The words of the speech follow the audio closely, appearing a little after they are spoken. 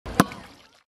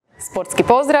Sportski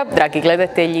pozdrav, dragi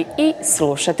gledatelji i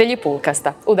slušatelji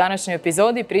Poolcasta. U današnjoj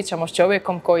epizodi pričamo s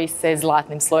čovjekom koji se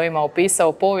zlatnim slovima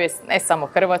opisao povijest ne samo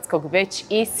hrvatskog, već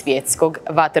i svjetskog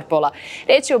vaterpola.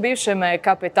 Riječ je o bivšem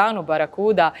kapetanu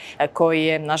Barakuda koji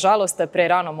je, nažalost,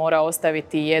 prerano morao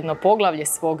ostaviti jedno poglavlje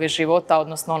svog života,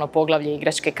 odnosno ono poglavlje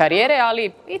igračke karijere,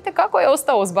 ali itekako je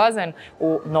ostao uz bazen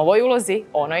u novoj ulozi,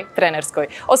 onoj trenerskoj.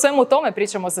 O svemu tome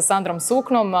pričamo sa Sandrom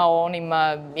Suknom, o onim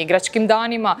igračkim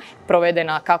danima,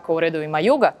 provedena kako u redovima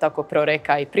Juga, tako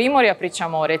Proreka i Primorja.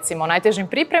 Pričamo o recimo najtežim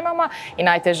pripremama i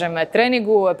najtežem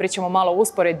treningu. Pričamo malo o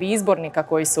usporedbi izbornika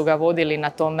koji su ga vodili na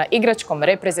tom igračkom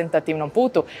reprezentativnom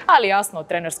putu, ali jasno o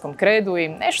trenerskom kredu i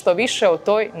nešto više o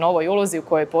toj novoj ulozi u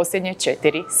kojoj je posljednje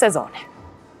 4 sezone.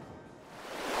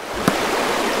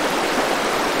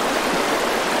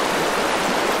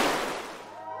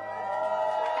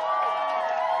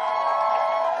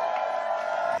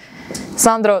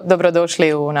 Sandro,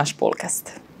 dobrodošli u naš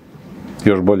Poolcast.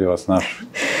 Još bolje vas našli.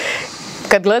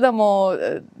 Kad gledamo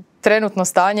trenutno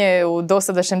stanje u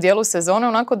dosadašnjem dijelu sezone,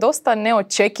 onako dosta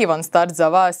neočekivan start za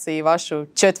vas i vašu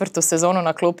četvrtu sezonu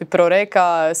na klupi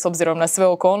Proreka, s obzirom na sve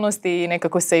okolnosti i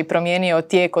nekako se i promijenio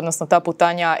tijek, odnosno ta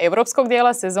putanja europskog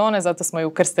dijela sezone, zato smo i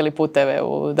ukrstili puteve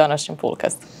u današnjem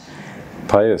Poolcastu.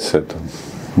 Pa jes, eto.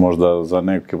 Možda za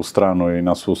neku stranu i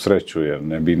na svu sreću, jer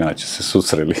ne bi inače se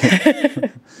susreli.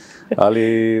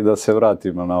 Ali da se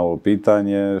vratimo na ovo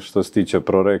pitanje, što se tiče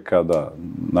Proreka, da,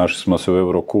 našli smo se u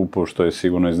Eurokupu, što je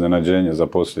sigurno iznenađenje za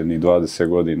posljednjih 20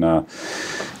 godina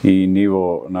i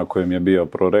nivo na kojem je bio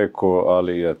Proreko,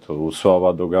 ali eto, u sva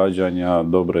ova događanja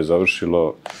dobro je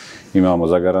završilo, imamo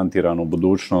zagarantiranu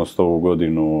budućnost, ovu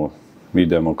godinu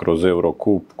idemo kroz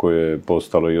Eurokup koje je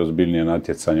postalo i ozbiljnije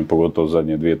natjecanje, pogotovo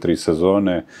zadnje 2-3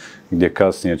 sezone, gdje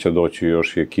kasnije će doći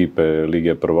još i ekipe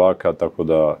Lige prvaka, tako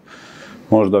da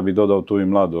možda bi dodao tu i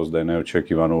mladost da je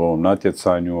neočekivan u ovom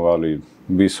natjecanju, ali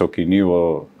visoki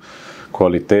nivo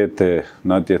kvalitete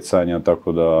natjecanja,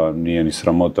 tako da nije ni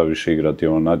sramota više igrati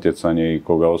ovo natjecanje i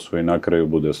koga osvoji na kraju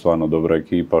bude stvarno dobra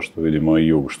ekipa, što vidimo i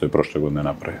Jug, što je prošle godine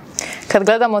napravio. Kad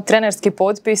gledamo trenerski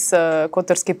potpis,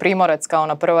 kotorski Primorac kao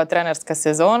ona prva trenerska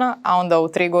sezona, a onda u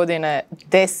 3 godine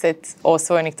 10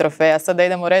 osvojenih trofeja. Sada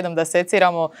idemo redom da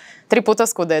seciramo 3 puta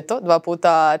Scudetto, 2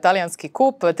 puta talijanski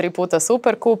kup, 3 puta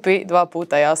super kup i 2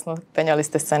 puta, jasno, penjali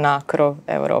ste se na krov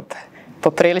Europe.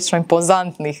 Poprilično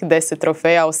impozantnih 10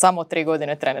 trofeja u samo 3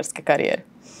 godine trenerske karijere.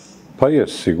 Pa je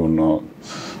sigurno.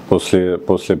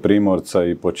 Poslije Primorca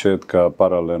i početka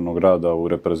paralelnog rada u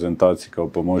reprezentaciji kao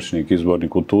pomoćnik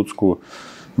izbornik u Tucku,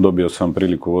 dobio sam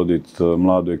priliku voditi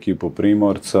mladu ekipu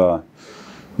Primorca.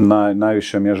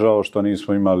 Najviše mi je žao što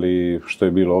nismo imali, što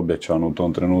je bilo obećano u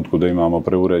tom trenutku, da imamo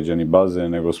preuređeni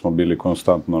bazen, nego smo bili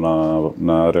konstantno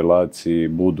na relaciji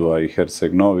Budva i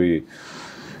Herceg Novi.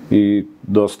 I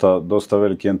dosta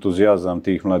veliki entuzijazam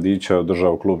tih mladića je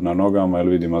održao klub na nogama, jer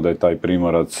vidimo da je taj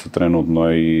Primorac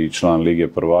trenutno i član Lige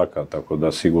prvaka, tako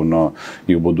da sigurno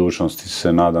i u budućnosti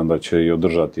se nadam da će i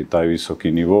održati taj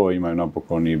visoki nivo, imaju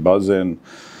napokon i bazen.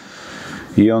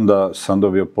 I onda sam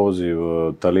dobio poziv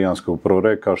talijanskog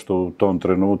Proreka, što u tom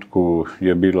trenutku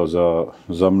je bilo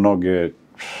za mnoge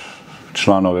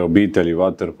članove obitelji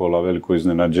vaterpola veliko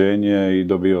iznenađenje i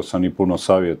dobio sam i puno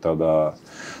savjeta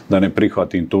da ne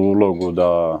prihvatim tu ulogu,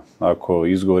 da ako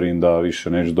izgorim da više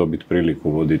neću dobiti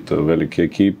priliku voditi velike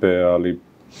ekipe, ali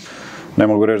ne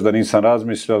mogu reći da nisam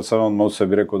razmislio, ali sam odmah u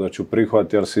sebi rekao da ću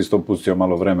prihvatiti, jer sam isto pustio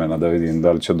malo vremena da vidim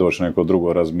da li će doći neko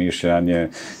drugo razmišljanje,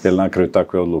 jer na kraju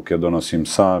takve odluke donosim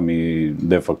sam i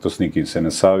de facto s nikim se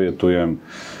ne savjetujem.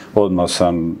 Odmah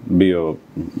sam bio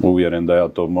uvjeren da ja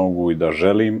to mogu i da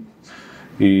želim.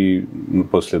 I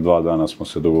poslije 2 dana smo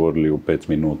se dogovorili u 5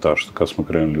 minuta kad smo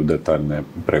krenuli u detaljne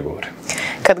pregovore.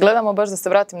 Kad gledamo, baš da se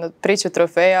vratim na priču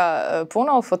trofeja,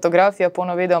 puno fotografija,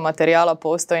 puno video materijala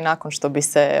postoji nakon što bi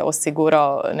se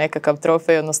osigurao nekakav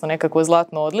trofej, odnosno nekakvo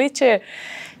zlatno odličje.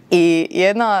 I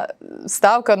jedna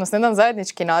stavka, odnosno jedan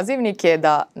zajednički nazivnik je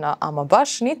da na ama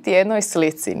baš niti jednoj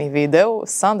slici ni videu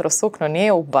Sandro Sukno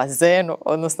nije u bazenu,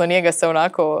 odnosno nije ga se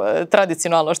onako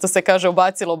tradicionalno, što se kaže,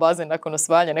 ubacilo u bazen nakon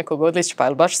osvajanja nekog odličja, pa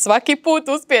jel baš svaki put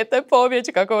uspijete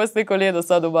pobjeći, kako vas niko nije do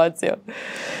sad ubacio?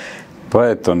 Pa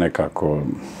eto, nekako,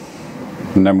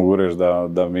 ne mogu reći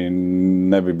da mi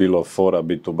ne bi bilo fora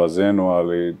biti u bazenu,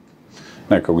 ali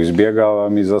nekako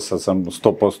izbjegavam i za sad sam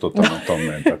 100% u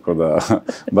tome, tako da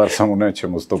bar sam u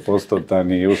nečemu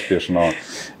 100% i uspješno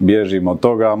bježim od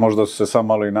toga, a možda su se samo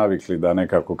malo i navikli da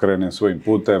nekako krenem svojim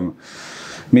putem.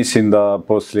 Mislim da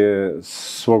poslije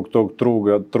svog tog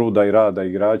truda i rada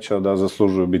igrača da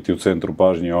zaslužuju biti u centru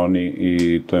pažnje oni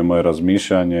i to je moje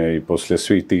razmišljanje i poslije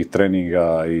svih tih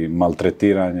treninga i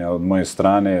maltretiranja od moje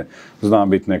strane znam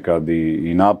biti nekad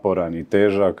i naporan i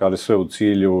težak, ali sve u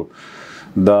cilju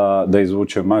da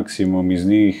izvučem maksimum iz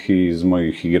njih i iz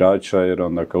mojih igrača, jer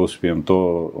onda kad uspijem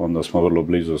to, onda smo vrlo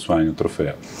blizu osvajanju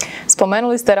trofeja.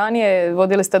 Spomenuli ste ranije,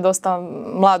 vodili ste dosta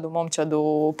mladu momčad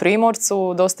u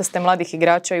Primorcu, dosta ste mladih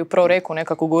igrača i u proreku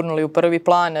nekako gurnuli u prvi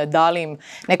plan, dali im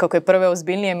nekakve prve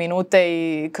ozbiljnije minute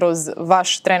i kroz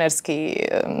vaš trenerski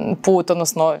put,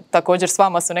 odnosno također s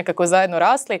vama su nekako zajedno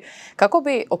rasli. Kako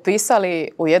bi opisali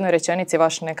u jednoj rečenici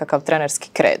vaš nekakav trenerski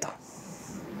kredo?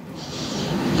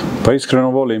 Pa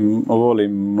iskreno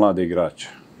volim mlade igrače.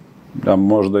 Da,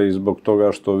 možda i zbog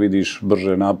toga što vidiš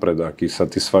brže napredak i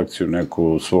satisfakciju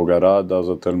neku svoga rada,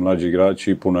 zato jer mlađi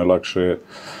igrači puno je lakše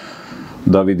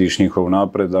da vidiš njihov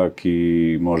napredak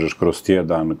i možeš kroz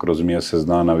tjedan, kroz mjesec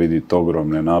dana vidjeti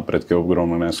ogromne napretke,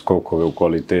 ogromne skokove u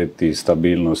kvaliteti,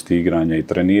 stabilnosti igranja i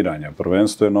treniranja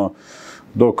prvenstveno.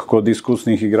 Dok kod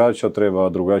iskusnih igrača treba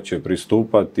drugačije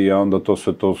pristupati, a onda to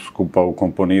sve to skupa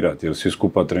ukomponirati, jer svi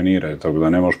skupa treniraju, tako da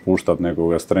ne možeš puštati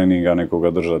nekoga s treninga,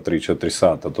 nekoga držati 3-4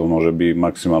 sata, to može biti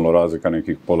maksimalno razlika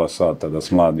nekih pola sata, da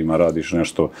s mladima radiš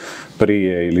nešto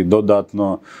prije ili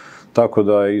dodatno, tako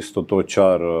da je isto to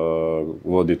čar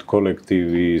voditi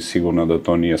kolektiv i sigurno da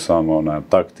to nije samo ona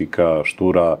taktika,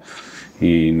 štura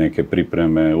i neke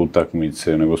pripreme,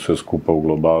 utakmice, nego sve skupa u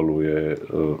globalu je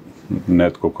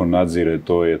netko ko nadzire,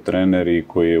 to je trener i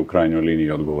koji je u krajnjoj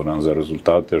liniji odgovoran za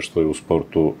rezultate, što je u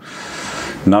sportu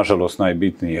nažalost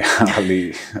najbitnije,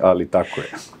 ali tako je.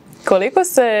 Koliko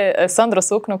se Sandro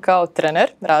Sukno kao trener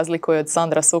razlikuje od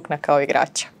Sandra Sukna kao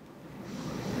igrača?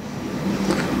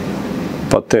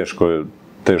 Pa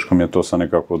teško mi je to sad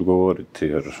nekako odgovoriti,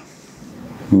 jer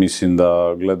mislim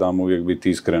da gledam uvijek biti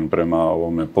iskren prema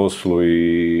ovome poslu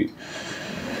i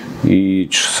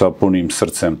ići sa punim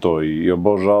srcem to. I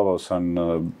obožavao sam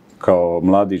kao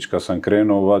mladić kad sam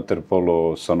krenuo u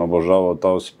vaterpolo, sam obožavao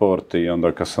taj sport i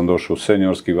onda kad sam došao u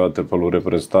seniorski vaterpolo u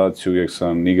reprezentaciju, uvijek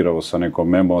sam igrao sa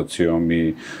nekom emocijom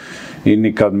i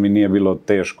nikad mi nije bilo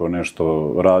teško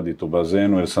nešto raditi u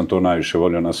bazenu jer sam to najviše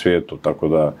volio na svijetu, tako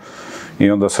da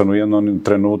i onda sam u jednom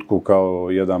trenutku kao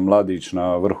jedan mladić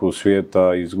na vrhu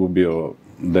svijeta izgubio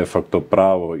de facto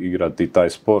pravo igrati taj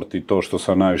sport i to što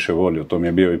sam najviše volio, to mi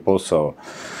je bio i posao.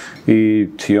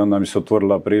 I onda mi se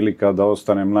otvorila prilika da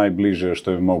ostanem najbliže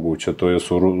što je moguće, to je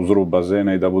uz rub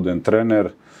bazena i da budem trener.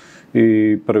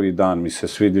 I prvi dan mi se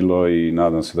svidilo i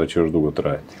nadam se da će još dugo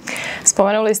trajati.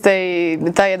 Spomenuli ste i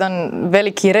taj jedan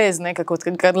veliki rez nekako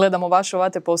kad gledamo vašu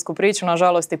vaterpolsku priču,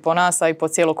 nažalost i po nas, a i po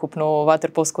cjelokupnu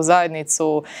vaterpolsku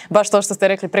zajednicu. Baš to što ste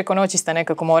rekli, preko noći ste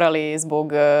nekako morali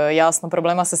zbog jasno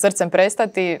problema sa srcem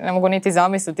prestati. Ne mogu niti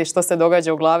zamisliti što se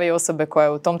događa u glavi osobe koja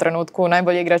je u tom trenutku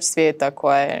najbolji igrač svijeta,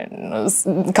 koja je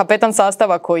kapetan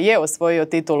sastava koji je osvojio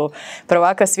titulu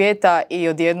prvaka svijeta i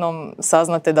odjednom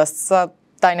saznate da sad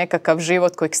taj nekakav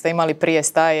život kojeg ste imali prije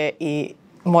staje i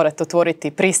morate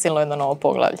otvoriti prisilno jedno novo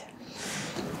poglavlje.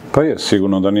 Pa je,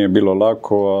 sigurno da nije bilo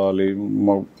lako, ali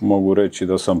mogu reći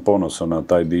da sam ponosan na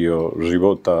taj dio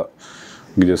života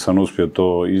gdje sam uspio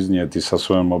to iznijeti sa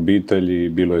svojom obitelji.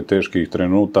 Bilo je teških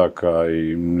trenutaka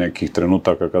i nekih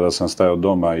trenutaka kada sam stajao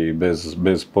doma i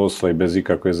bez posla i bez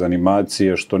ikakve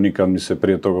zanimacije, što nikad mi se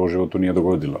prije toga u životu nije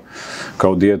dogodilo.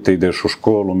 Kao dijete ideš u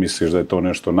školu, misliš da je to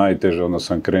nešto najteže, onda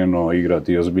sam krenuo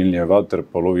igrati ozbiljnije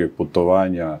vaterpolo, uvijek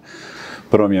putovanja,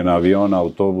 promjena aviona,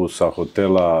 autobusa,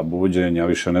 hotela, buđenja,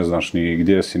 više ne znaš ni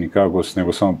gdje si, ni kako si,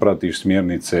 nego samo pratiš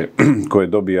smjernice koje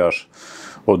dobijaš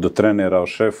od trenera, od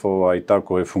šefova i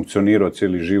tako je funkcionirao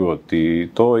cijeli život i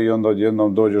to i onda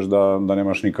odjednom dođeš da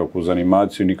nemaš nikakvu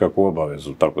zanimaciju, nikakvu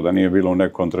obavezu, tako da nije bilo u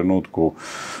nekom trenutku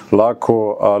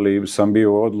lako, ali sam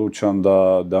bio odlučan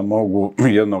da mogu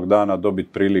jednog dana dobiti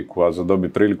priliku, a za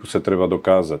dobiti priliku se treba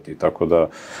dokazati, tako da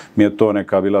mi je to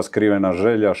neka bila skrivena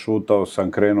želja, šutao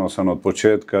sam, krenuo sam od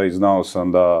početka i znao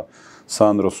sam da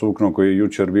Sandro Sukno koji je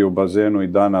jučer bio u bazenu i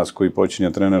danas koji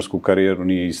počinje trenersku karijeru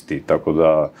nije isti, tako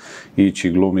da ići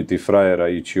glumiti frajera,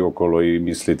 ići okolo i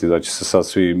misliti da će se sad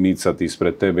svi micati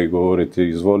ispred tebe i govoriti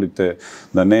izvolite,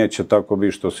 da neće tako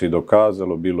biti što si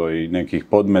dokazalo, bilo je i nekih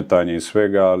podmetanja i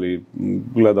svega, ali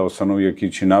gledao sam uvijek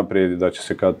ići naprijed i da će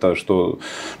se kada što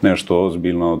nešto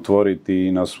ozbiljno otvoriti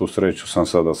i na svu sreću sam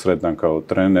sada sretan kao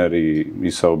trener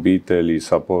i sa obitelji i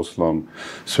sa poslom,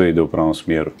 sve ide u pravom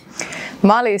smjeru.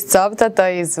 Mali iscavt Cvtata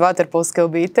iz vaterpolske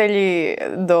obitelji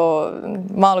do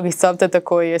malog iz Cvtata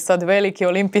koji je sad veliki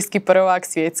olimpijski prvak,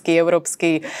 svjetski,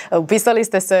 europski. Upisali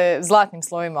ste se zlatnim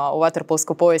slovima u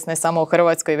vaterpolsku povijest, ne samo u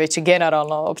Hrvatskoj, već i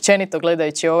generalno, općenito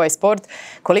gledajući ovaj sport.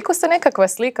 Koliko se nekakva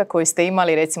slika koju ste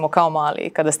imali recimo kao mali,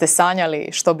 kada ste sanjali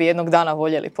što bi jednog dana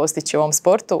voljeli postići u ovom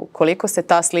sportu, koliko se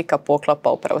ta slika poklapa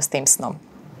upravo s tim snom?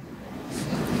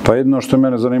 Pa jedno što je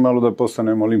mene zanimalo da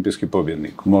postanem olimpijski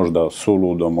pobjednik. Možda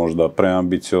suludo, možda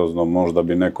preambiciozno, možda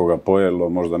bi nekoga pojelo,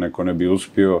 možda neko ne bi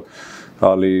uspio,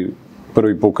 ali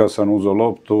prvi put kad sam uzeo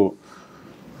loptu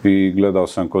i gledao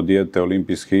sam kod dijete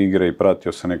olimpijske igre i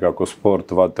pratio sam nekako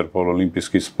sport, vaterpol,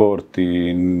 olimpijski sport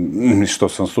i što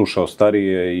sam slušao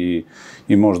starije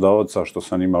i možda oca što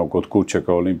sam imao kod kuće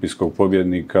kao olimpijskog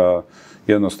pobjednika,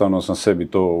 jednostavno sam sebi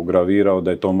to ugravirao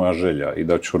da je to moja želja i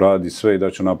da ću raditi sve i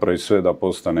da ću napraviti sve da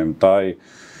postanem taj.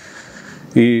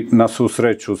 I na svu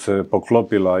sreću se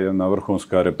poklopila jedna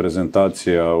vrhunska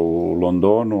reprezentacija u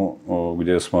Londonu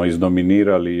gdje smo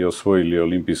izdominirali i osvojili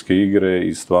olimpijske igre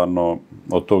i stvarno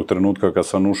od tog trenutka kad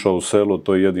sam ušao u selo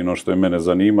to je jedino što je mene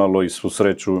zanimalo i svu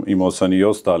sreću imao sam i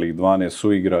ostalih 12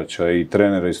 suigrača i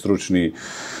trenere i stručni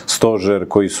stožer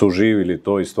koji su živjeli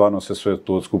to i stvarno se sve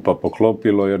to skupa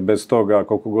poklopilo jer bez toga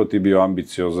koliko god ti bio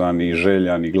ambiciozan i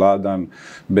željan i gladan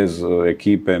bez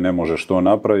ekipe ne možeš to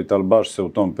napraviti, ali baš se u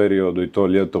tom periodu i to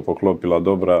ljeto poklopila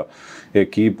dobra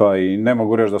ekipa i ne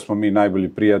mogu reći da smo mi najbolji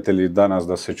prijatelji danas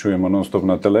da se čujemo non stop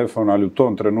na telefon, ali u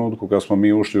tom trenutku kad smo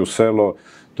mi ušli u selo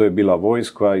to je bila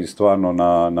vojska i stvarno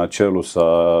na čelu sa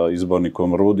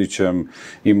izbornikom Rudićem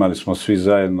imali smo svi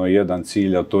zajedno jedan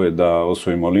cilj, a to je da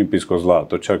osvojimo olimpijsko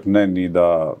zlato. Čak ne ni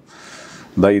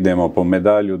da idemo po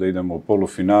medalju, da idemo u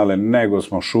polufinale, nego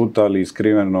smo šutali i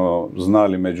skriveno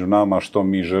znali među nama što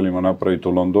mi želimo napraviti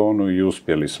u Londonu i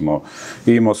uspjeli smo.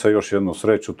 I imao sam još jednu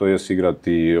sreću, to je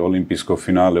igrati olimpijsko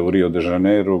finale u Rio de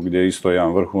Janeiru, gdje je isto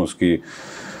jedan vrhunski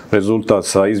rezultat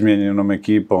sa izmijenjenom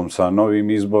ekipom, sa novim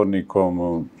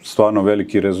izbornikom, stvarno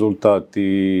veliki rezultat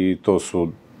i to su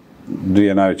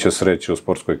dvije najveće sreće u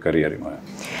sportskoj karijeri moje.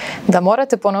 Da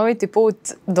morate ponoviti put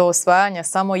do osvajanja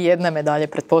samo jedne medalje,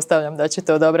 pretpostavljam da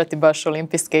ćete odabrati baš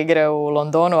olimpijske igre u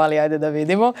Londonu, ali ajde da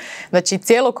vidimo. Znači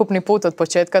cjelokupni put od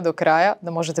početka do kraja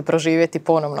da možete proživjeti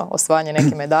ponovno osvajanje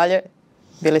neke medalje,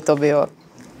 bi li to bio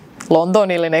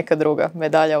London ili neka druga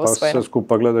medalja osvojena? Pa sve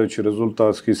skupa gledajući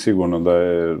rezultatski sigurno da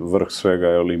je vrh svega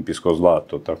je olimpijsko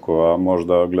zlato, tako a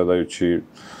možda gledajući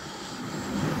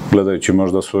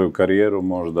možda svoju karijeru,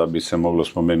 možda bi se moglo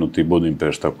spomenuti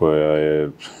Budimpešta koja je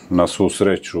na svu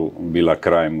sreću bila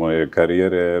kraj moje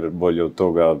karijere, jer bolje od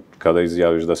toga kada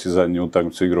izjaviš da si zadnju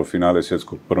utakmicu igrao finale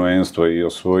svjetskog prvenstva i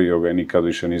osvojio ga i nikad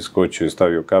više nisi skočio i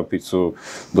stavio kapicu,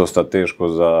 dosta teško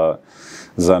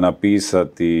za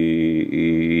napisati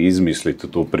i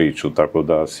izmisliti tu priču, tako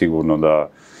da sigurno da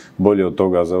bolje od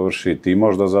toga završiti i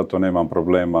možda zato nemam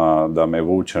problema da me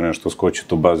vuče nešto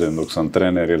skočiti u bazen dok sam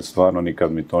trener, jer stvarno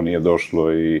nikad mi to nije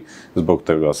došlo i zbog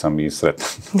toga sam i sretan.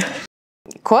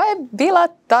 Koja je bila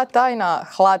ta tajna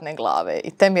hladne glave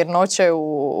i te mirnoće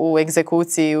u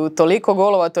egzekuciji, u toliko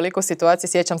golova, toliko situacija?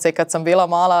 Sjećam se kad sam bila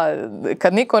mala,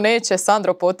 kad niko neće,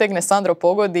 Sandro potegne, Sandro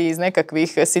pogodi iz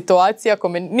nekakvih situacija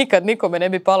nikad nikome ne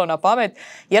bi palo na pamet.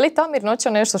 Je li ta mirnoća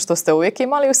nešto što ste uvijek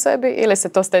imali u sebi ili se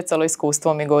to stecalo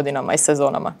iskustvom i godinama i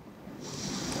sezonama?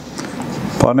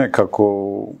 Pa nekako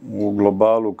u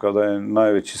globalu kada je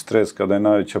najveći stres, kada je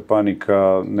najveća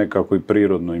panika, nekako i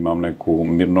prirodno imam neku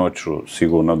mirnoću.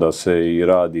 Sigurno da se i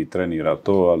radi i trenira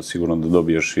to, ali sigurno da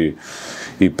dobiješ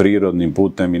i prirodnim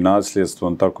putem i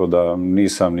nasljedstvom, tako da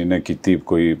nisam ni neki tip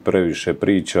koji previše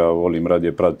priča, volim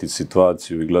radije pratiti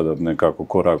situaciju i gledati nekako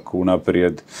korak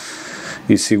unaprijed.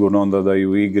 I sigurno onda da i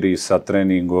u igri sa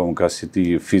treningom, kad si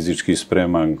ti fizički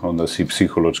spreman, onda si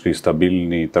psihološki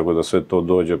stabilniji, tako da sve to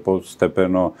dođe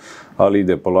postepeno, ali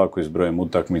ide polako i s brojem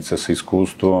utakmice, sa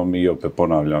iskustvom i opet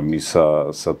ponavljam i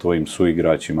sa tvojim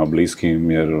suigračima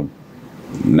bliskim, jer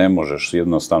ne možeš,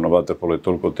 jednostavno vaterpolo je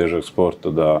toliko težak sport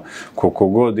da koliko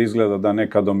god izgleda da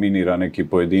neka dominira neki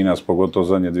pojedinac, pogotovo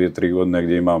zadnje 2-3 godine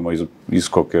gdje imamo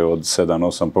iskoke od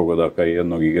 7-8 pogodaka i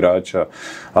jednog igrača,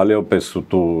 ali opet su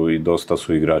tu i dosta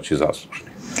su igrači zaslužni.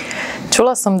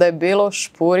 Čula sam da je bilo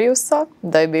špurijusa,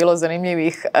 da je bilo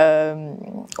zanimljivih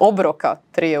obroka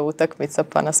prije utakmica,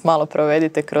 pa nas malo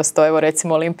provedite kroz to. Evo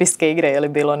recimo olimpijske igre, je li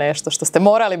bilo nešto što ste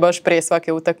morali baš prije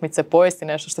svake utakmice pojesti,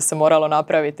 nešto što se moralo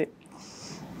napraviti?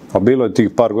 Pa bilo je tih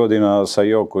par godina sa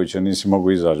Jokovićem, nisi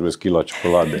mogu izaći bez kila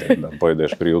čokolade da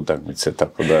pojedeš prije utakmice,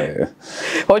 tako da je...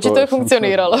 Očito je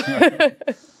funkcioniralo.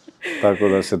 tako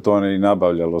da se to ne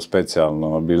nabavljalo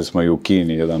specijalno. Bili smo i u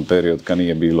Kini jedan period kad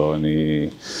nije bilo ni,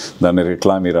 da ne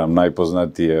reklamiram,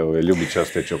 najpoznatije ove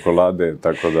ljubičaste čokolade,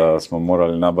 tako da smo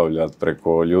morali nabavljati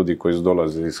preko ljudi koji su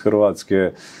dolazili iz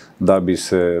Hrvatske da bi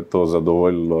se to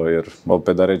zadovoljilo, jer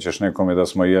opet da rečeš nekome da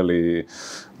smo jeli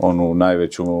onu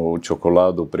najveću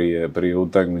čokoladu prije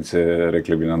utakmice,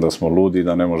 rekli bi nam da smo ludi,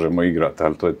 da ne možemo igrati,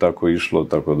 ali to je tako išlo,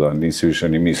 tako da nisi više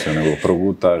ni mislio, nego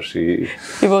progutaš i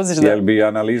voziš da. Jer bi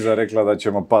analiza rekla da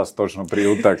ćemo past točno prije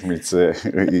utakmice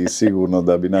i sigurno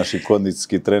da bi naši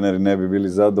kondicijski treneri ne bi bili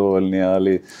zadovoljni,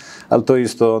 ali to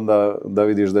isto onda da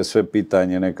vidiš da je sve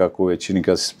pitanje nekako u većini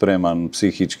kad si spreman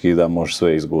psihički da možeš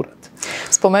sve izgurati.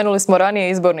 Spomenuli smo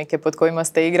ranije izbornike pod kojima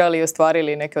ste igrali i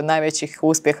ostvarili neke od najvećih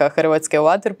uspjeha Hrvatske u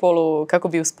vaterpolu. Kako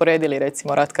bi usporedili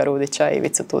recimo Ratka Rudića i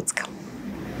Ivicu Tucka?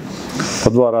 Pa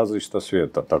dva različita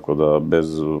svijeta, tako da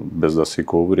bez da se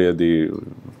ko uvrijedi,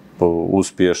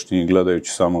 uspješni,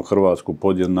 gledajući samo Hrvatsku,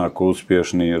 podjednako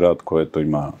uspješni. Ratko eto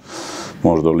ima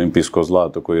možda olimpijsko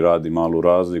zlato koji radi malu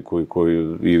razliku i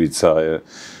koju Ivica je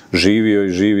živio i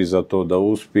živi za to da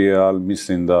uspije, ali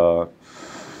mislim da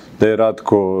je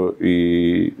Ratko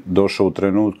i došao u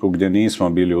trenutku gdje nismo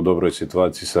bili u dobroj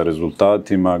situaciji sa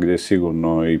rezultatima, gdje je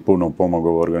sigurno i puno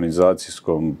pomogao u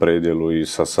organizacijskom predjelu i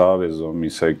sa savezom i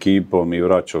sa ekipom i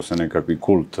vraćao se nekakvi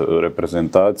kult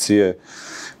reprezentacije,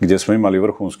 gdje smo imali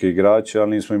vrhunske igrače,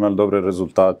 ali nismo imali dobre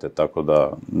rezultate, tako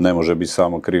da ne može biti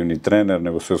samo kriv ni trener,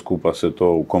 nego sve skupa se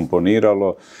to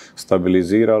ukomponiralo,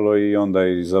 stabiliziralo i onda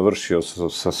je završio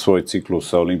sa svoj ciklus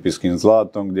sa olimpijskim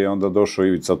zlatom, gdje je onda došao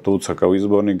Ivica Tuca kao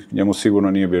izbornik. Njemu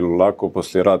sigurno nije bilo lako,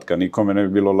 poslije Ratka nikome ne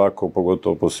bi bilo lako,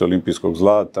 pogotovo poslije olimpijskog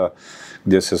zlata,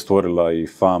 gdje se stvorila i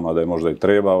fama da je možda i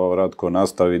trebao Ratko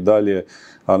nastaviti dalje,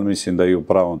 ali mislim da je i u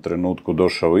pravom trenutku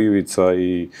došao Ivica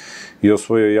i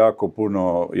osvojio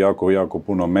jako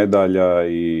puno medalja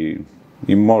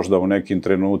i možda u nekim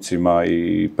trenucima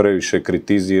i previše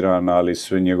kritiziran, ali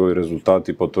svi njegovi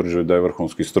rezultati potvrđuju da je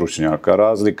vrhunski stručnjak. A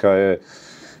razlika je,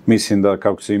 mislim da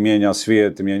kako se i mijenja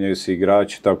svijet, mijenjaju se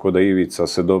igrači, tako da Ivica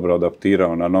se dobro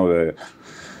adaptirao na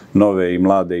nove i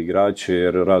mlade igrače,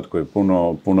 jer Ratko je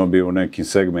puno bio u nekim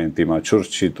segmentima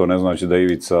čvršći. To ne znači da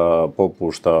Ivica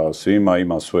popušta svima,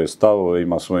 ima svoje stavove,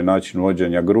 ima svoj način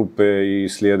vođenja grupe i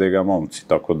slijede ga momci,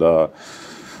 tako da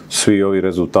svi ovi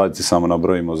rezultati, samo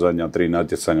nabrojimo zadnja 3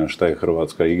 natjecanja šta je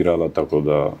Hrvatska igrala, tako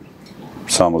da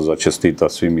samo za čestita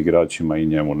svim igračima i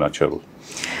njemu na čelu.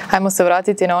 Hajmo se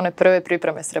vratiti na one prve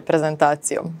pripreme s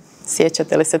reprezentacijom.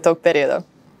 Sjećate li se tog perioda?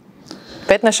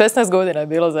 15-16 godina je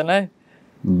bilo, za ne?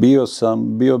 Bio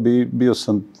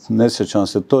sam, ne sjećam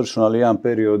se točno, ali jedan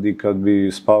period i kad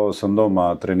bi spavao sam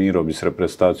doma, trenirao bi s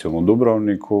reprezentacijom u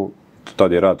Dubrovniku.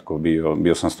 Tad je Ratko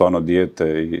bio sam stvarno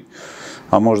dijete,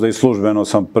 a možda i službeno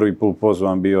sam prvi put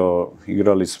pozvan bio,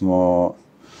 igrali smo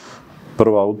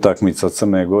prva utakmica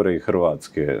Crne Gore i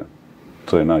Hrvatske.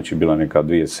 To je znači bila neka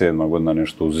 2007. godina,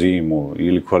 nešto u zimu,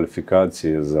 ili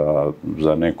kvalifikacije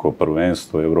za neko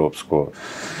prvenstvo evropsko.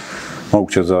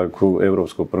 Moguće za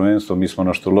evropsko prvenstvo. Mi smo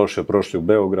nešto loše prošli u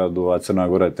Beogradu, a Crna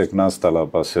Gora je tek nastala,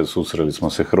 pa susreli smo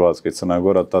se Hrvatska i Crna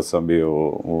Gora. Tad sam bio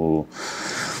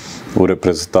u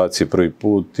reprezentaciji prvi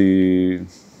put i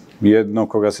jedno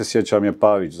koga se sjećam je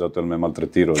Pavić, zato jer me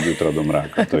maltretirao od jutra do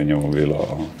mraka. To je njemu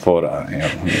bilo fora.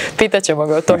 Pitaćemo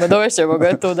ga o tome, dovešćemo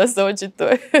ga tu da se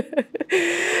očituje.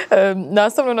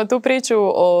 Nastavno na tu priču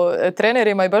o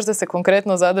trenerima i baš da se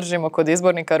konkretno zadržimo kod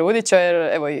izbornika Rudića,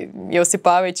 jer evo Josip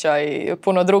Pavića i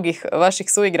puno drugih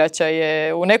vaših suigrača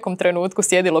je u nekom trenutku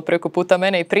sjedilo preko puta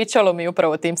mene i pričalo mi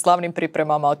upravo o tim slavnim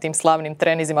pripremama, o tim slavnim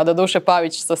trenizima, doduše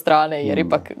Pavić sa strane, jer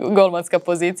ipak golmanska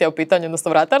pozicija u pitanju,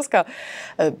 odnosno vratarska.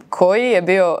 Koji je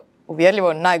bio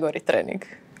uvjerljivo najgori trening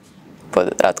pod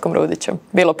Ratkom Rudićem?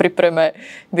 Bilo pripreme,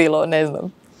 bilo ne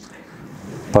znam.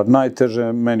 Pa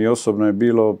najteže meni osobno je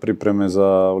bilo pripreme za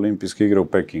olimpijske igre u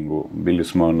Pekingu. Bili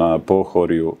smo na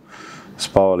Pohorju,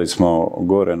 spavali smo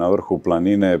gore na vrhu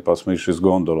planine, pa smo išli s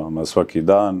gondolama svaki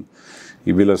dan.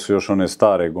 I bile su još one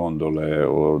stare gondole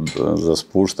za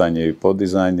spuštanje i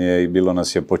podizanje i bilo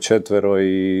nas je po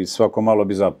 4 i svako malo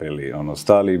bi zapeli.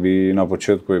 Stali bi, na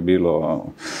početku je bilo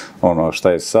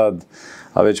šta je sad,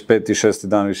 a već 5. i 6.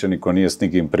 dan više niko nije s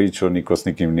nikim pričao, niko s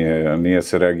nikim nije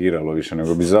se reagiralo više,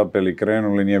 nego bi zapeli,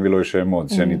 krenuli, nije bilo više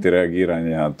emocije, niti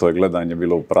reagiranja, to je gledanje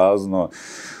bilo u prazno.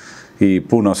 I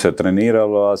puno se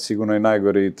treniralo, a sigurno i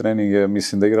najgori trening je,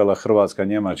 mislim da je igrala Hrvatska,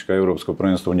 Njemačka, Europsko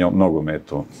prvenstvo u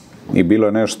nogometu. I bilo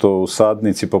je nešto u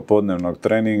satnici popodnevnog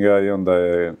treninga i onda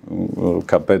je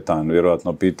kapetan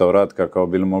vjerojatno pitao Ratka kao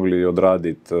bi li mogli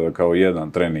odraditi kao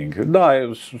jedan trening. Da,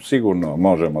 sigurno,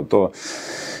 možemo to.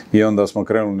 I onda smo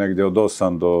krenuli negdje od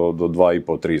 8 do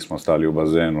 2,5, 3 smo stali u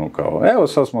bazenu kao evo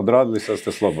sad smo odradili, sad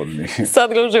ste slobodni.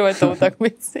 Sad ga uživajte u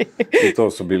utakmici. I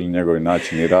to su bili njegovi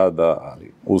načini rada,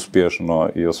 ali uspješno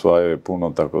i osvajao je puno,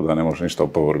 tako da ne može ništa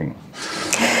opovrgnuti.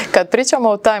 Kad pričamo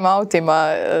o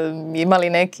time-outima, ima li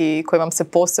neki koji vam se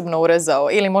posebno urezao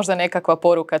ili možda nekakva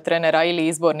poruka trenera ili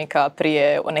izbornika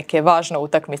prije neke važne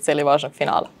utakmice ili važnog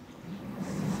finala?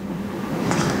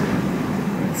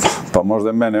 Pa možda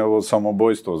je mene ovo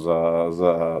samobojstvo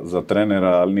za trenera,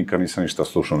 ali nikad nisam ništa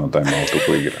slušao na time-outu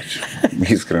ko igrač.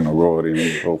 Iskreno govorim,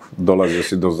 dolazio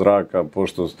si do zraka,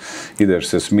 pošto ideš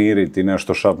se smiriti,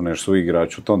 nešto šapneš su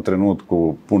igrač, u tom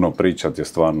trenutku puno pričati je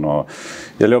stvarno,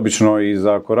 jer obično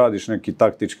ako radiš neki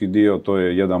taktički dio, to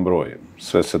je jedan broj.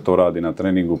 Sve se to radi na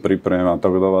treningu, priprema,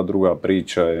 tako da ova druga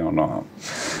priča je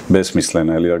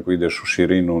besmislena, ili ako ideš u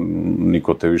širinu,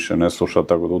 niko te više ne sluša,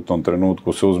 tako da u tom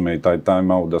trenutku se uzme i taj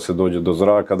time-out da se dođe do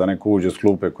zraka, da neko uđe s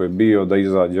klupe koji je bio, da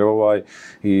izađe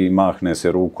i mahne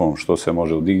se rukom što se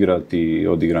može odigrati i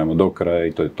odigrajmo do kraja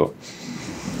i to je to.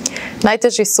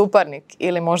 Najteži suparnik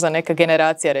ili možda neka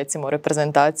generacija, recimo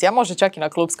reprezentacija, može čak i na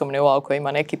klupskom nivou koji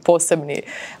ima neki posebni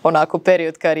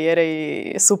period karijere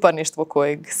i suparništvo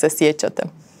kojeg se sjećate?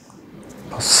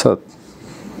 Pa sad...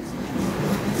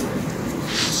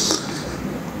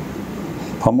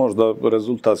 Pa možda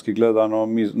rezultatski gledano,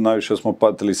 mi najviše smo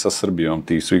patili sa Srbijom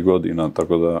tih svih godina,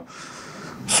 tako da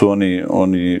su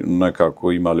oni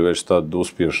nekako imali već tad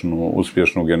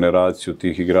uspješnu generaciju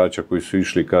tih igrača koji su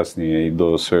išli kasnije i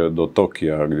do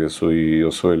Tokija gdje su i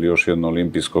osvojili još jedno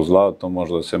olimpijsko zlato.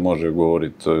 Možda se može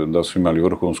govoriti da su imali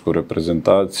vrhunsku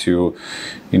reprezentaciju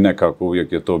i nekako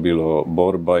uvijek je to bilo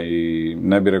borba i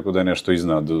ne bih rekao da je nešto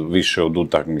iznad više od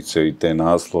utakmice i te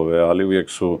naslove, ali uvijek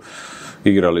su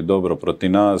igrali dobro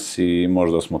protiv nas i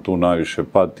možda smo tu najviše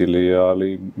patili,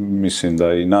 ali mislim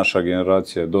da i naša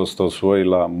generacija je dosta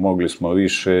osvojila, mogli smo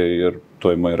više jer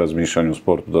to je moje razmišljanje u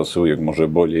sportu da se uvijek može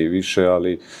bolje i više,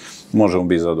 ali možemo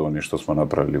biti zadovoljni što smo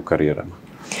napravili u karijerama.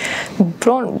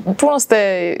 Puno ste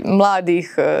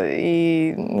mladih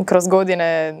i kroz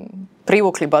godine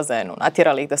privukli bazenu,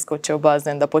 natjerali ih da skoče u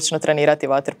bazen, da počnu trenirati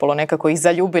vaterpolo, nekako ih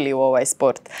zaljubili u ovaj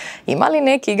sport. Ima li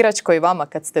neki igrač koji vama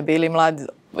kad ste bili mladi,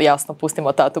 jasno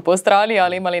pustimo tatu po strani,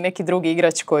 ali ima li neki drugi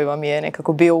igrač koji vam je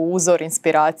nekako bio uzor,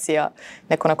 inspiracija,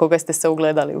 neko na koga ste se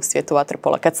ugledali u svijetu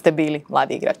vaterpola kad ste bili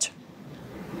mladi igrač?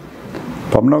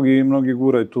 Pa mnogi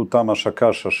guraju tu Tamaša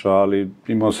Kašaša, ali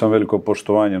imao sam veliko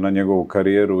poštovanje na njegovu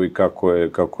karijeru i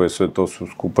kako je sve to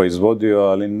skupa izvodio,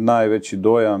 ali najveći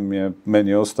dojam je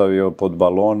meni ostavio pod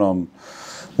balonom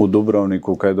u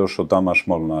Dubrovniku kad je došao Tamaš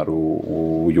Molnar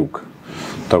u Jug.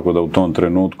 Tako da u tom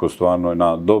trenutku stvarno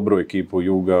na dobru ekipu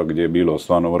Juga gdje je bilo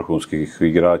stvarno vrhunskih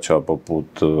igrača poput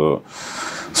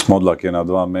Smodlake na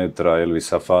 2 metra,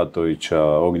 Elvisa Fatovića,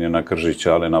 Ognjena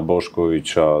Kržića, Alena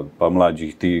Boškovića, pa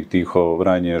mlađih Tiho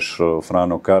Vranješ,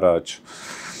 Frano Karać,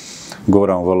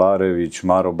 Goran Volarević,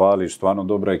 Maro Balić, stvarno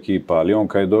dobra ekipa, ali on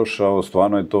kad je došao,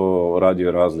 stvarno je to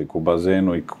radio razliku u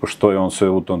bazenu i što je on sve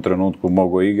u tom trenutku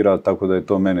mogao igrati, tako da je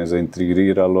to mene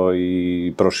zaintrigiralo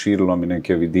i proširilo mi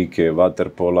neke vidike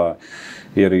vaterpola,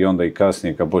 jer i onda i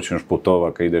kasnije kad počneš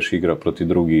putovati, kad ideš igra protiv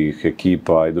drugih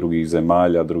ekipa i drugih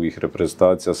zemalja, drugih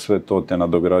reprezentacija, sve to te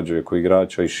nadograđuje kao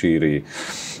igrača i širi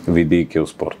vidike u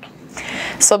sportu.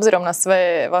 S obzirom na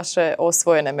sve vaše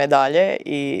osvojene medalje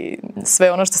i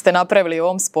sve ono što ste napravili u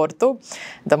ovom sportu,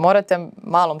 da morate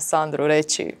malom Sandru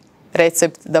reći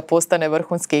recept da postane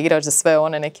vrhunski igrač za sve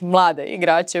one neki mlade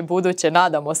igrače, buduće,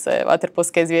 nadamo se,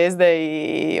 vaterpolske zvijezde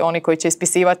i oni koji će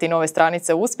ispisivati nove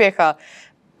stranice uspjeha,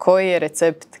 koji je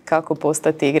recept kako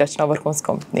postati igrač na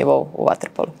vrhunskom nivou u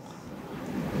vaterpolu?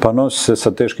 Pa nosi se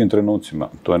sa teškim trenucima,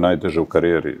 to je najteže u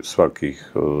karijeri,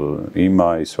 svakih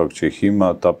ima i svak će ih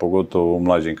imati, a pogotovo u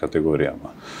mlađim kategorijama.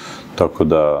 Tako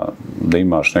da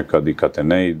imaš nekad i kad te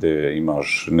ne ide,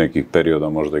 imaš nekih perioda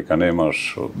možda i kad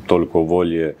nemaš toliko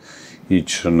volje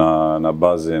ići na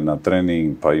bazen, na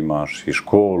trening, pa imaš i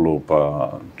školu,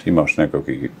 pa imaš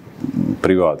nekakvih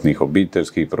privatnih,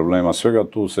 obiteljskih problema, svega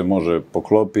tu se može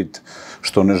poklopiti,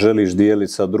 što ne želiš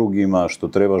dijeliti sa drugima, što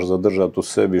trebaš zadržati u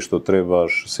sebi, što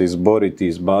trebaš se izboriti,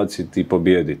 izbaciti i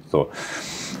pobijediti to.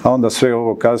 A onda sve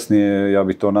ovo kasnije, ja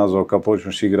bih to nazvao kad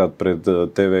počneš igrati pred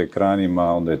TV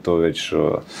ekranima, onda je to već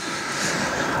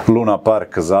Luna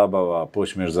Park zabava,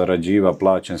 počneš zarađiva,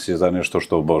 plaćen si za nešto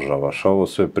što obožavaš. A ovo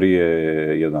sve prije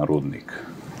je jedan rudnik.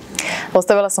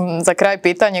 Ostavila sam za kraj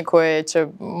pitanje koje će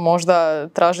možda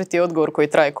tražiti odgovor koji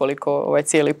traje koliko ovaj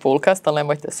cijeli Poolcast, ali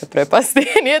nemojte se prepasti,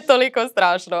 nije toliko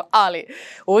strašno. Ali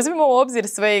uzmimo u obzir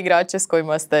sve igrače s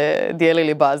kojima ste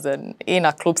dijelili bazen i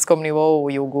na klupskom nivou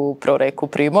u Jugu, Proreku,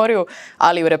 Primorju,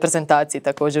 ali i u reprezentaciji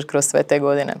također kroz sve te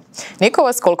godine. Niko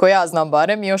vas, koliko ja znam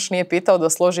barem, još nije pitao da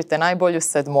složite najbolju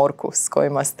sedmorku s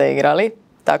kojima ste igrali.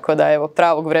 Tako da evo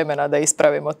pravog vremena da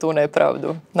ispravimo tu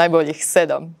nepravdu. Najboljih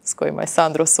 7 s kojima je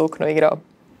Sandro Sukno igrao.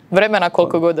 Vremena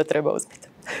koliko god da treba uzmiti.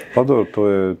 Pa dobro, to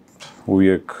je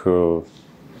uvijek,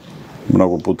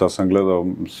 mnogo puta sam gledao,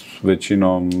 s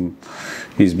većinom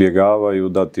izbjegavaju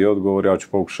dati odgovor. Ja ću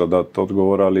pokušati dati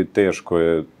odgovor, ali teško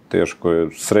je.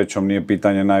 Srećom nije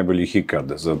pitanje najboljih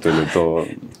ikad, zato je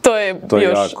to je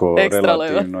jako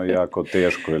relativno, jako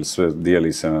teško, jer sve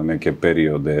dijeli se na neke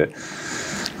periode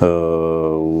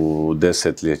u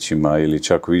desetljećima ili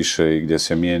čak više i gdje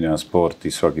se mijenja sport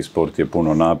i svaki sport je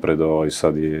puno napredovao i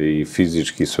sad je i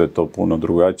fizički sve to puno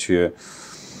drugačije.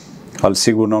 Ali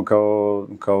sigurno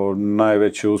kao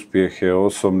najveće uspjehe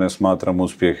osobne smatram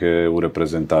uspjehe u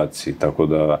reprezentaciji, tako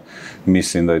da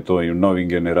mislim da je to i u novim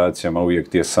generacijama uvijek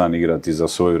ti je san igrati za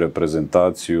svoju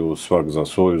reprezentaciju, svak za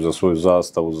svoju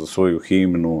zastavu, za svoju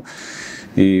himnu.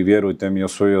 I vjerujte mi,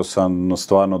 osvojio sam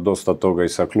stvarno dosta toga i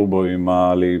sa klubovima,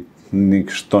 ali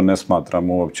ništa ne smatram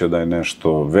uopće da je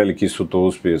nešto. Veliki su to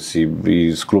uspjesi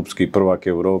i klupski prvak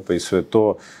Europe i sve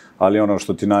to, ali ono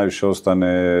što ti najviše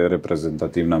ostane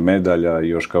reprezentativna medalja i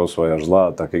još kad osvajaš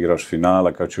zlata, kad igraš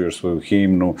finala, kad čuješ svoju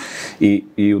himnu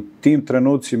i u tim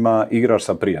trenucima igraš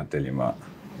sa prijateljima.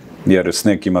 Jer s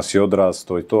nekima si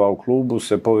odrastao i to, a u klubu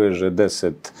se poveže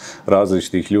 10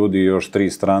 različitih ljudi i još 3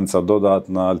 stranca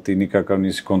dodatna, ali ti nikakav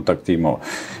nisi kontakt imao.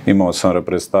 Imao sam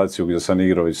reprezentaciju gdje sam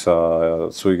igrao i sa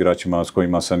suigračima s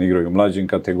kojima sam igrao i u mlađim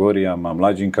kategorijama,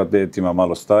 mlađim kadetima,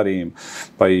 malo starijim,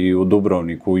 pa i u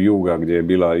Dubrovniku, u Juga, gdje je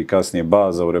bila i kasnije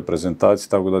baza u reprezentaciji,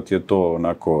 tako da ti je to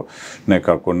onako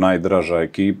nekako najdraža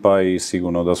ekipa i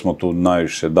sigurno da smo tu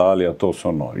najviše dali, a to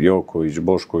su Joković,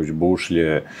 Bošković,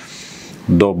 Bušlje,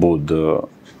 Dobud.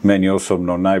 Meni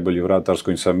osobno najbolji vratar s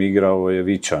kojim sam igrao je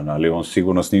Vičan, ali on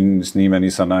sigurno s njime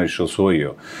nisam najviše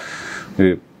osvojio.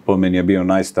 Po meni je bio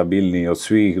najstabilniji od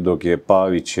svih, dok je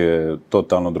Pavić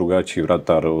totalno drugačiji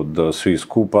vratar od svih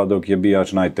skupa, dok je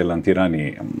Bijač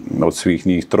najtalentiraniji od svih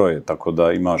njih troje. Tako da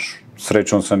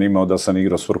srećom sam imao da sam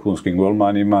igrao s vrhunskim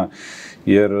golmanima,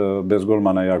 jer bez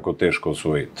golmana je jako teško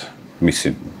osvojiti.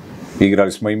 Mislim,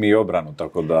 igrali smo i mi obranu,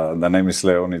 tako da ne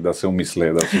misle oni da se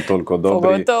umisle da su toliko dobri.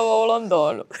 Pogotovo u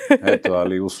Londonu. Eto,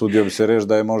 ali usudio bi se reći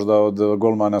da je možda od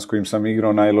golmana s kojim sam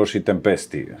igrao najlošiji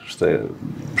Tempesti,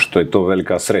 što je to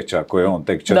velika sreća ako je on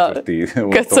tek četvrti. Da,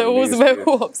 kad se uzme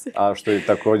u obzir. A što je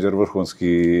također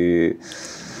vrhunski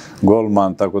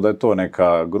golman, tako da je to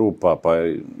neka grupa, pa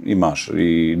imaš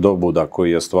i Dobuda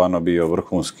koji je stvarno bio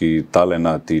vrhunski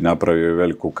talenat i napravio je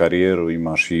veliku karijeru,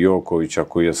 imaš i Jokovića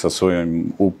koji je sa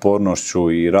svojom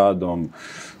upornošću i radom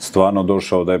stvarno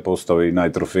došao da je postao i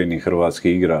najtrofejniji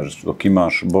hrvatski igrač, dok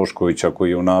imaš Boškovića koji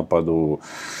je u napadu,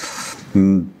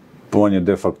 on je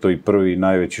de facto i prvi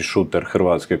najveći šuter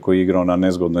Hrvatske koji je igrao na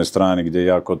nezgodnoj strani gdje je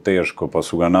jako teško, pa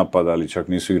su ga napadali, čak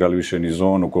nisu igrali više ni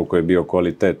zonu koliko je bio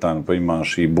kvalitetan, pa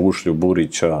imaš i Bušlju,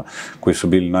 Burića koji su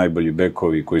bili najbolji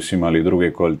bekovi, koji su imali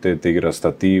druge kvalitete, igra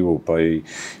stativu, pa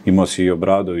imao si i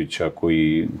Obradovića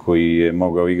koji je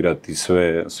mogao igrati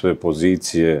sve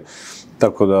pozicije.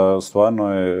 Tako da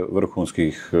stvarno je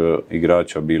vrhunskih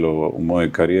igrača bilo u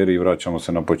mojoj karijeri i vraćamo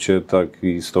se na početak i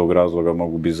iz tog razloga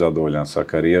mogu biti zadovoljan sa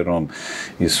karijerom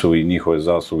i su i njihove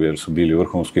zasluge jer su bili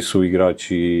vrhunski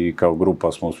suigrači i kao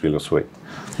grupa smo uspjeli osvojiti.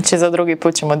 Znači za drugi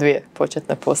put ćemo 2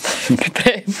 početne postave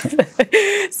pripremiti.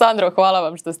 Sandro, hvala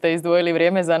vam što ste izdvojili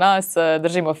vrijeme za nas.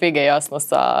 Držimo fige jasno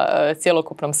sa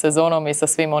cjelokupnom sezonom i sa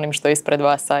svim onim što je ispred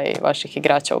vas, a i vaših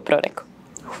igrača u Proreku.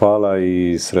 Hvala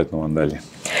i sretno vam dalje.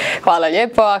 Hvala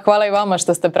lijepo, a hvala i vama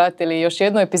što ste pratili još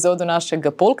jednu epizodu našeg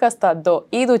Poolcasta. Do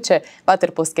iduće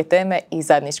vaterpolske teme i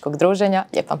zajedničkog druženja.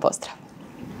 Lijep vam pozdrav!